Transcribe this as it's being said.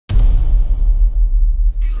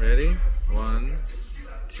Ready? 1,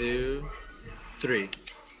 2, 3.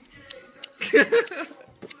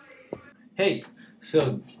 Hey,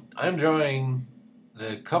 so I'm drawing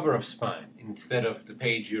the cover of Spine instead of the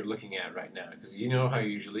page you're looking at right now, because you know how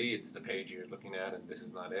usually it's the page you're looking at and this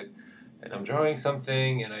is not it. And I'm drawing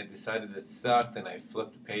something and I decided it sucked and I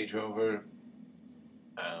flipped the page over.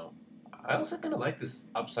 I also kind of like this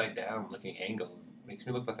upside down looking angle. It makes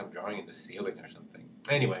me look like I'm drawing in the ceiling or something.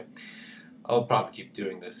 Anyway, I'll probably keep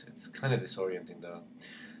doing this. It's kind of disorienting though.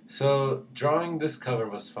 So drawing this cover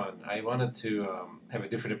was fun. I wanted to have a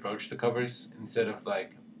different approach to covers instead of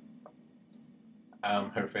like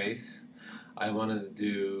her face. I wanted to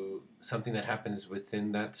do something that happens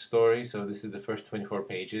within that story. So this is the first 24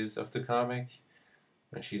 pages of the comic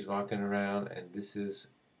when she's walking around, and this is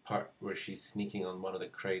part where she's sneaking on one of the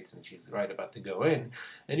crates and she's right about to go in,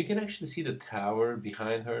 and you can actually see the tower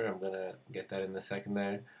behind her. I'm gonna get that in a second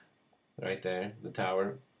there, right there, the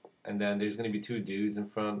tower. And then there's going to be two dudes in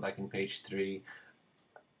front, like in page 3.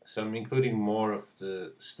 So I'm including more of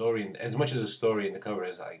the story, as much of the story in the cover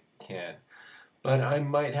as I can. But I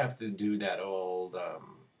might have to do that old,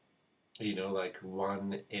 like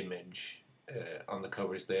one image on the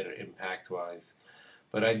covers later, impact-wise.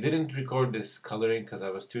 But I didn't record this coloring because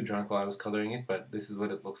I was too drunk while I was coloring it, but this is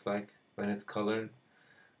what it looks like when it's colored.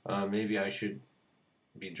 Maybe I should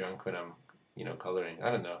be drunk when I'm, coloring.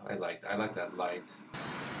 I don't know. I like that light.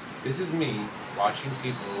 This is me watching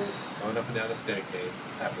people going up and down the staircase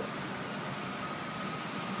at work.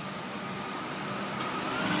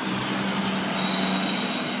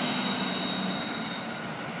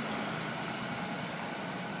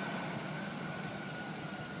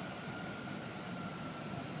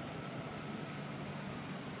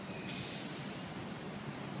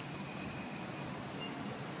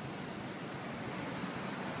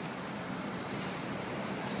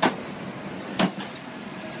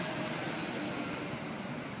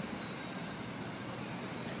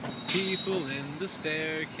 People in the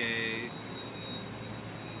staircase.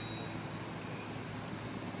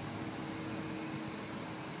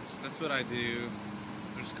 So that's what I do.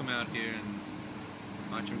 I just come out here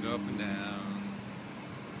and watch them go up and down.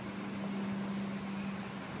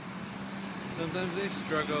 Sometimes they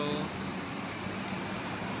struggle.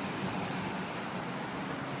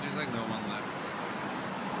 There's like no one left.